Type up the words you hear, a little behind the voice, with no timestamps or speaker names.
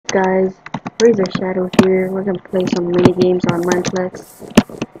Guys, Razor Shadow here. We're gonna play some minigames on Mineplex.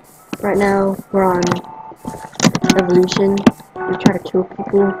 Right now, we're on Evolution. We try to kill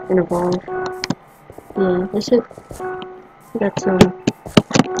people and evolve. Yeah, that's it. We got some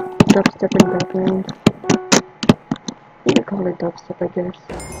dubstep in the background. You can call it dubstep, I guess.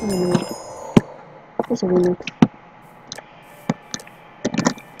 I don't know. It's a remix.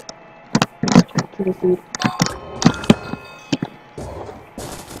 Let's try to kill this dude.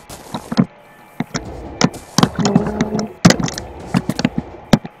 Come on.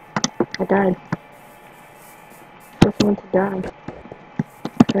 I died. Just want to die.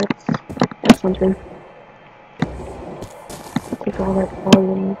 That's something. Take all that fall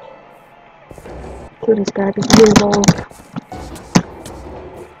damage. Kill this guy, just get involved.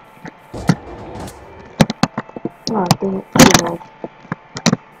 Oh, dang it, get involved.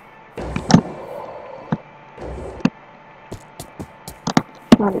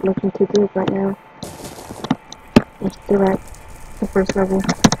 Not looking too good right now. I'm still at the first level.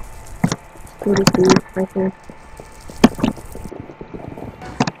 Still the dude right there.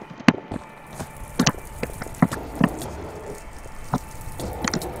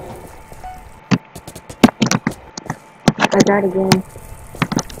 I died again.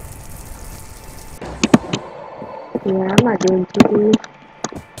 Yeah, I'm not doing too good.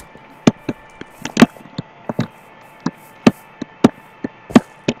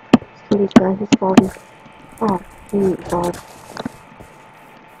 See this guy, he's falling. Oh, God.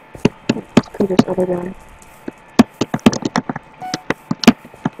 Let's kill this other guy.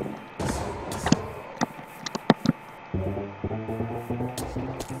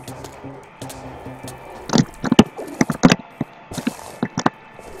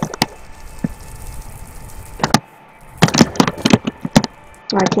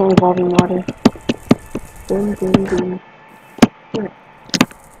 I can't evolve in water. Boom, boom, boom. Right.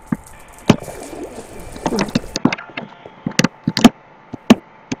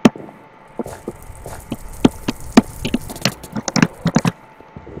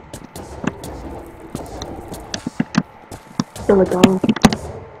 Still a dog.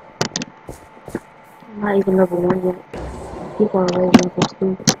 I'm not even level 1 yet. People are already level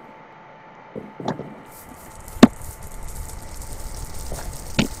 2.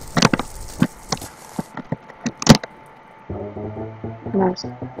 Nice.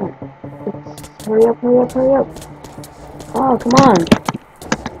 Right. Hurry up, hurry up, hurry up. Oh, come on.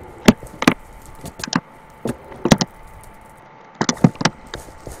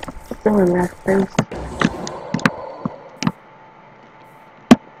 Still in last place.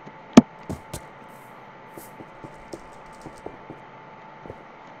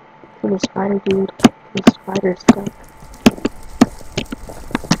 Kill the spider dude. The spider stuff.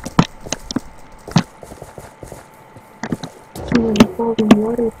 Come on, fall in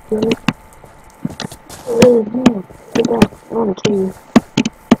water, dude. Oh, no. Get back. I wanna kill you.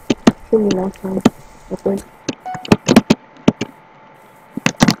 Kill me last time. Okay.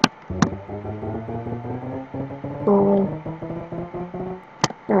 Go away.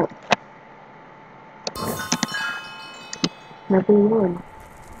 Alright. Level 1.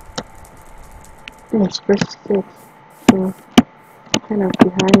 And it's first 6. So, kind of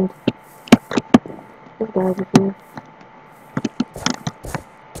behind. This guy over here.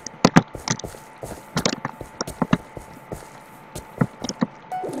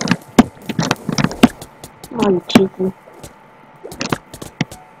 Oh, you cheeky.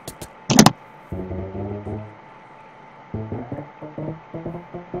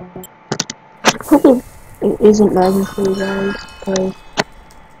 Hope it isn't lagging for you guys, because,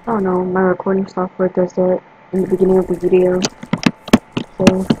 I don't know, my recording software does that in the beginning of the video, so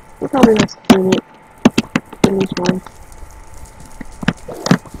you probably have to clean it at least once.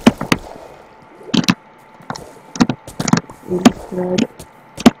 Red.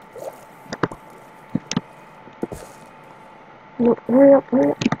 No, hurry up,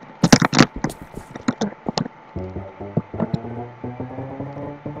 hurry up.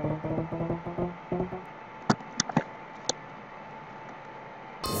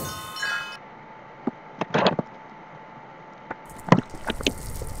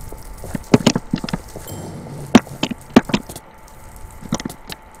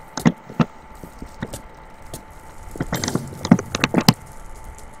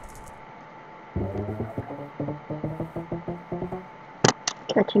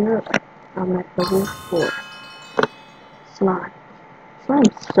 Catching up. I'm at level 4. Slime. Slime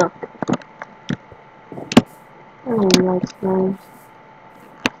suck. I don't like slimes.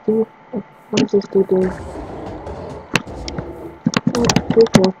 Dude, what does this dude do? Oh,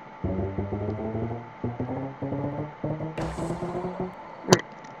 careful.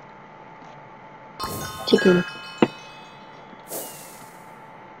 chicken.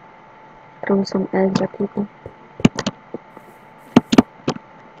 Throw some eggs at people.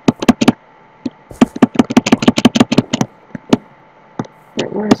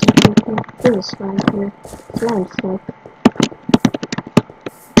 Wait, where are some people? There's a slime here. Slime smoke.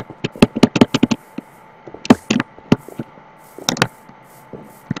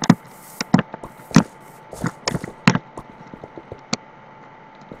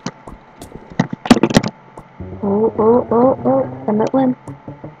 Oh, I might win.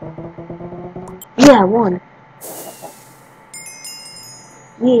 Yeah, I won.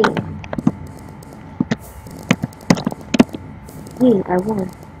 Yeah. Yeah, I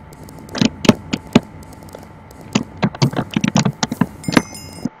won.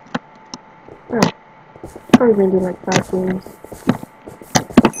 Oh, probably gonna do like 5 games.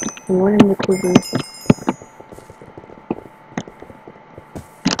 And one in the TV.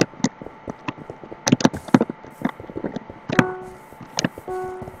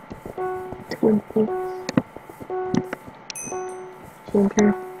 Twin Peaks.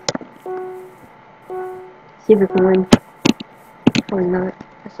 Champion. See if we can win. Probably not.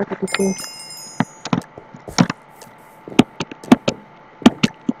 I suck at this game.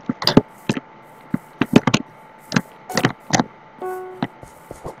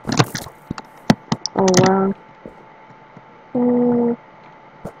 Oh wow.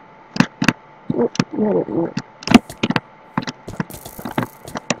 That didn't work.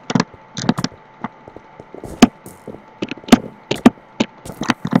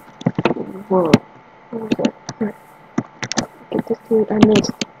 Whoa. What was that? Look at this dude, I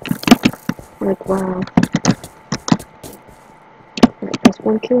missed. Like, wow. Alright, that's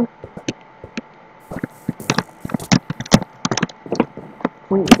 1 kill.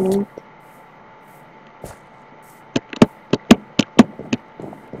 Point blank.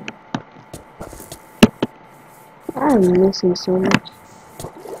 I'm missing so much.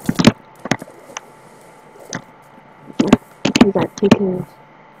 You got 2 kills.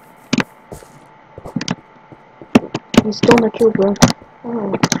 You stole my kill, bro.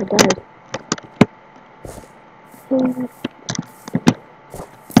 Oh, I died.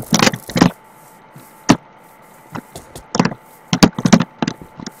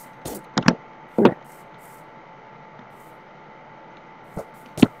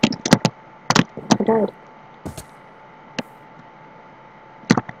 I died.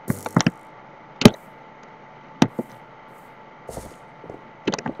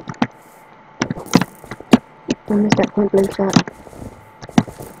 I missed that point blank shot.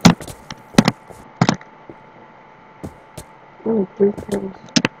 Only 3 kills.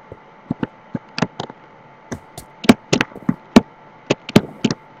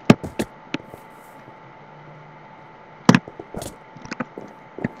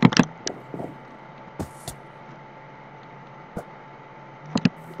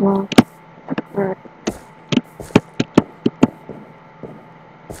 Wow. Alright.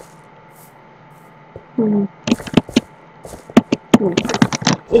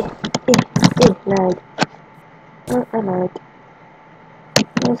 Lag. Oh, I lied.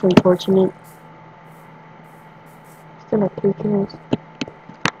 That's unfortunate. Still have 3 kills.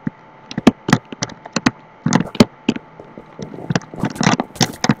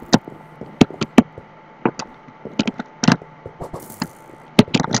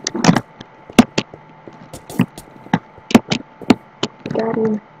 Got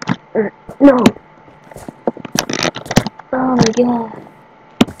him. No! Oh my god.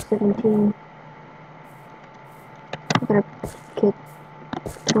 17. I gotta get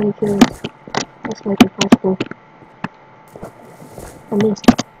 20 kills. That's like impossible. I missed.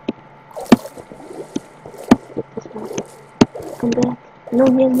 Get this back. Come back. No,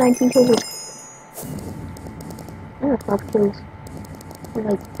 he has 19 kills. I have 5 kills. They're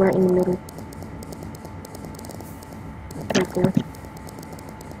like right in the middle. Right there.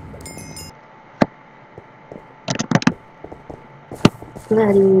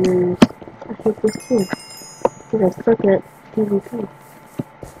 Gladiators. I hate this too. Because I suck at PvP.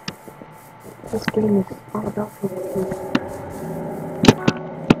 This game is all about PvP.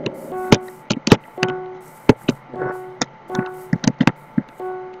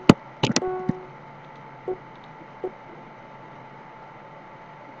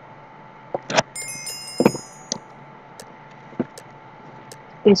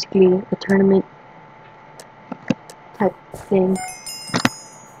 Basically a tournament type thing.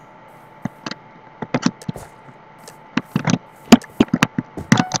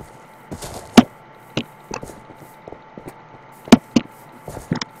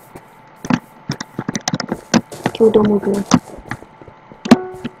 Kill Domo girl.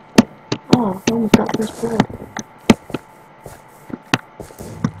 Oh, I almost got first blood.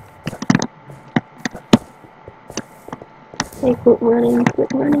 Hey, quit running,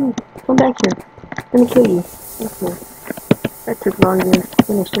 quit running. Come back here. Let me kill you. Okay. That took longer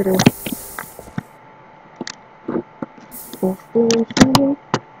than it should have. Boop, boop.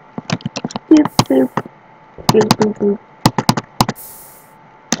 Boop, boop, boop.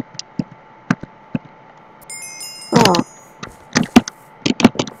 Oh.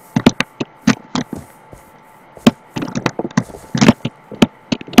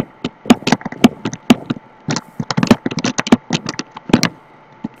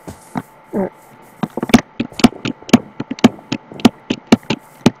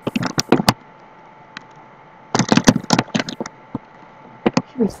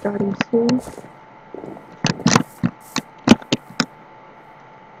 Should be starting soon.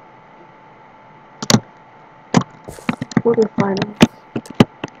 Quarterfinals.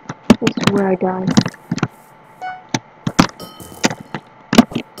 This is where I die.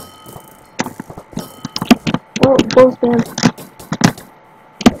 Oh, bow spam.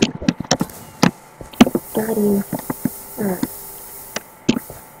 Got him. Alright.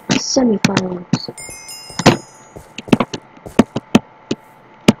 Semifinals.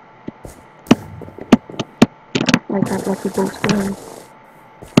 I got lucky bow spam.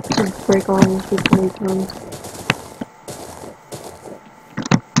 Just break all these people every time.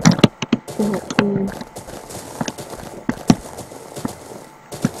 In that team.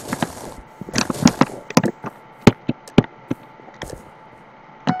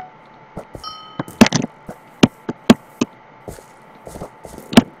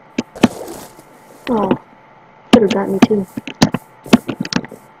 Oh, could have got me too.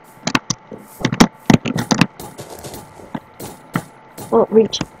 Oh,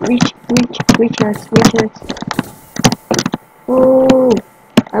 reach us. Oh,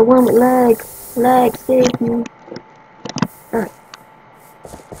 I won with lag, save me. Alright,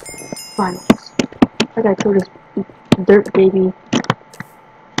 finals. I gotta kill this dirt baby.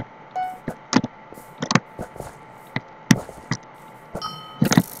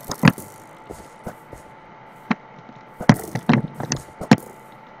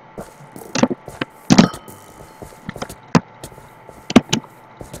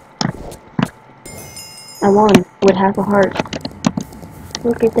 I won with half a heart.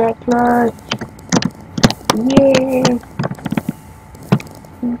 Look at that clutch. Yeah.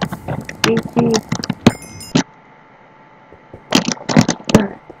 GG.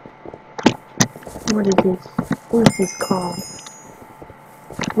 Alright. What is this? What is this called?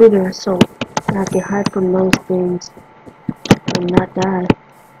 Wither assault. I have to hide from those things and not die.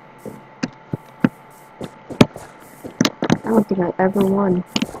 I don't think I ever won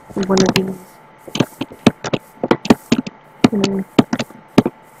one of these. I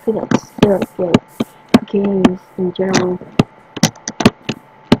feel like stuck at games in general.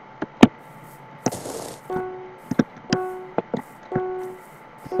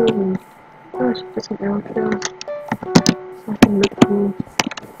 So, gosh, put some arrow kills so I can look cool.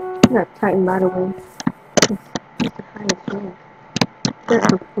 I'm not Titan, by the way. It's the highest rank. That's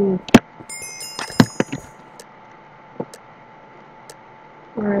so cool.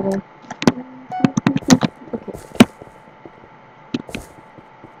 Where are they? Okay.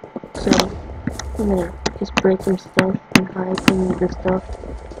 So, I'm gonna just break some stuff and hide some of the stuff.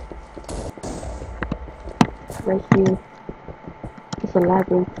 Right here. It's a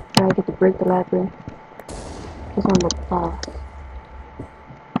labyrinth. So I get to break the labyrinth. Because I'm the boss.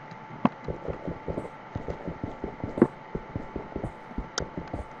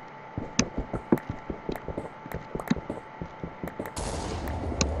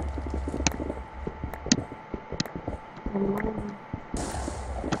 And mine.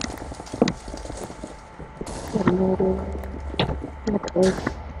 Got murder. I got the eggs.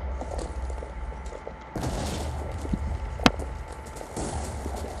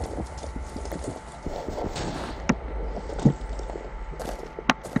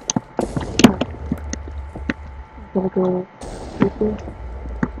 Gotta go deeper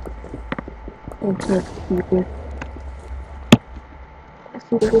and check deeper. I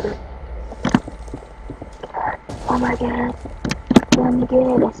see the leader. Oh my god! Oh my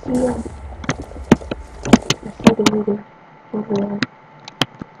god! I see him! I see the leader over there.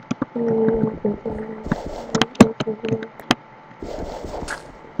 Over there.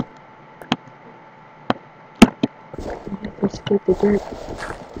 I have to escape the dirt.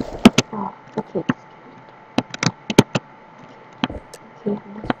 Oh, okay. Okay,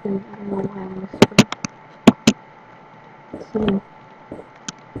 I'm whispering. I don't know why I'm whispering. I see him.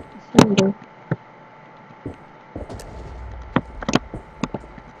 I see him though.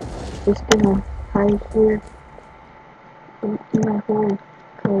 just gonna hide here in my hole,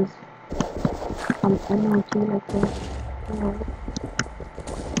 cause I'm MLG like that.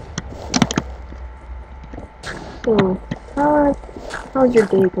 So, how's your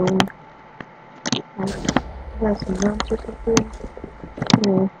day going? Like, you have some lunch or something?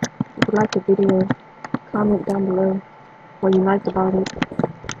 You know, if you liked the video, comment down below what you liked about it.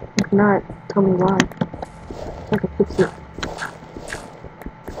 If not, tell me why. I can fix it.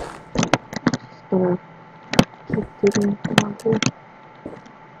 Just gonna keep digging around here.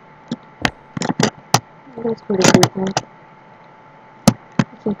 That's pretty good, man. I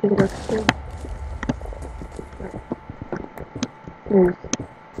can't pick it up still. There's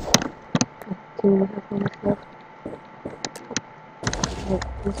 2.5 minutes left. Wait,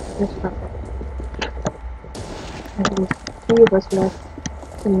 this not bad. There's 3 of us left,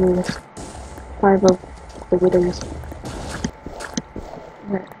 and there's 5 of the widows.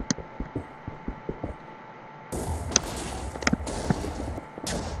 Right.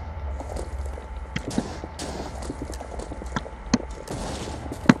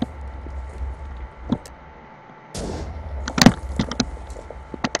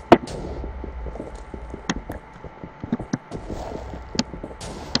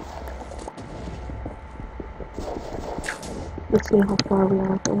 Let's see how far we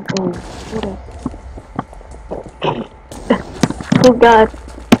are from home. What else? Oh god.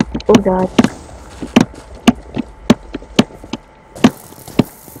 Oh god.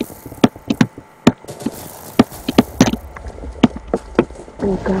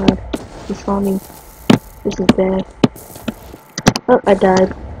 Oh god. He saw me. This is bad. Oh, I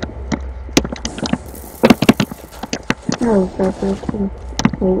died. Oh, that's okay.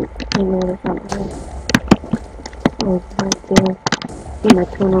 Wait, no, that's not bad. Oh, it's right there. In my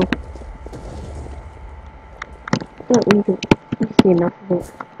tunnel. Oh, you can see enough of it.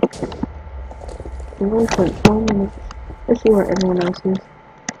 1.4 minutes. Let's see where everyone else is.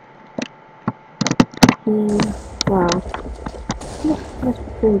 Wow. That's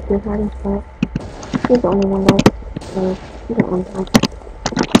pretty good hiding spot. He's the only one left. So, he's the only one.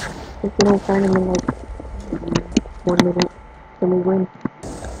 If we don't find him in like 1 minute, then we win.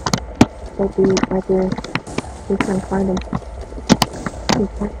 That dude right there. We're trying to find him. He's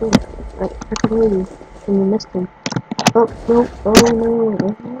right there. I can hear you. And you missed him. Oh, no. Oh, no. Oh,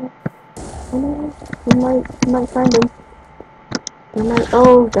 no. Oh, no. You might find him. You might.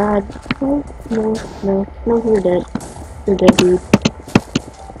 Oh, God. No, no, no. No, you're dead. You're dead, dude.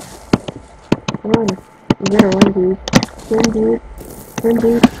 Run. You gotta run, dude. Run, dude. Run,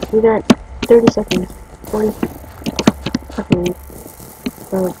 dude. We got 30 seconds. 40. Okay.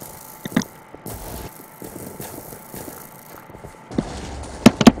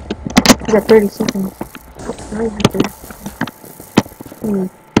 We got 30 seconds. Oh, now you have to.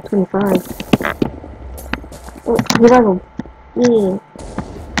 25. Oh, revive him. Yeah.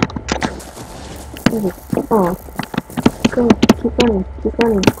 Oh. Go. Keep running. Keep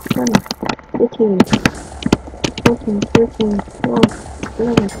running. Keep running. 15. 14. 13. 12.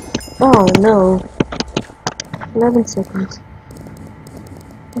 11. Oh no. 11 seconds.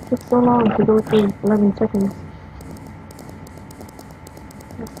 It took so long to go through 11 seconds.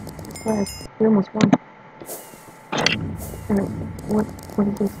 That's bad. We almost won. Alright, what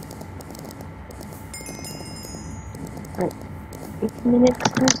is this? Alright, 18 minutes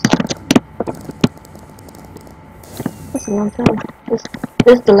first. That's a long time. This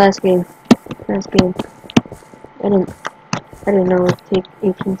is the last game. Last game. I didn't know it would take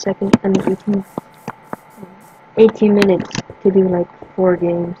 18 seconds. I mean 18 minutes to do like 4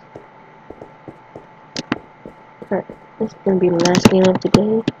 games. But this is gonna be the last game of the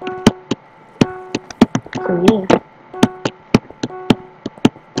day. So yeah.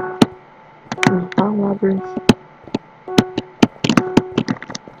 Bomb robbers.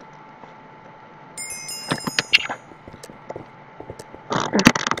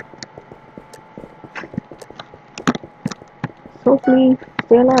 Hopefully,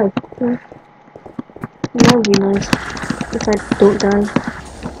 stay alive. Yeah. That would be nice. If I don't die.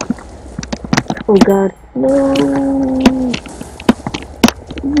 Oh god. No!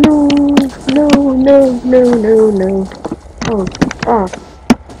 No! No! No! No! No! No! Oh. Ah.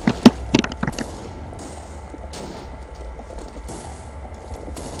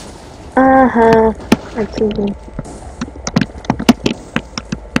 Aha! I killed him.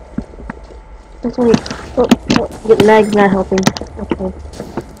 That's only. Oh, the lag's not helping. Okay.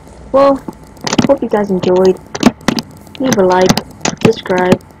 Well, hope you guys enjoyed. Leave a like,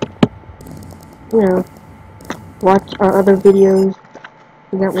 subscribe, you know, watch our other videos.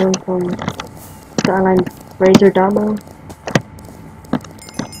 We got one from Skyline Razor Damo.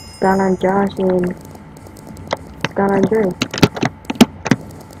 Skyline Josh and Skyline Dre.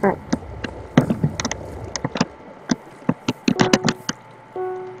 Alright.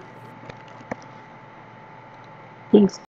 Peace.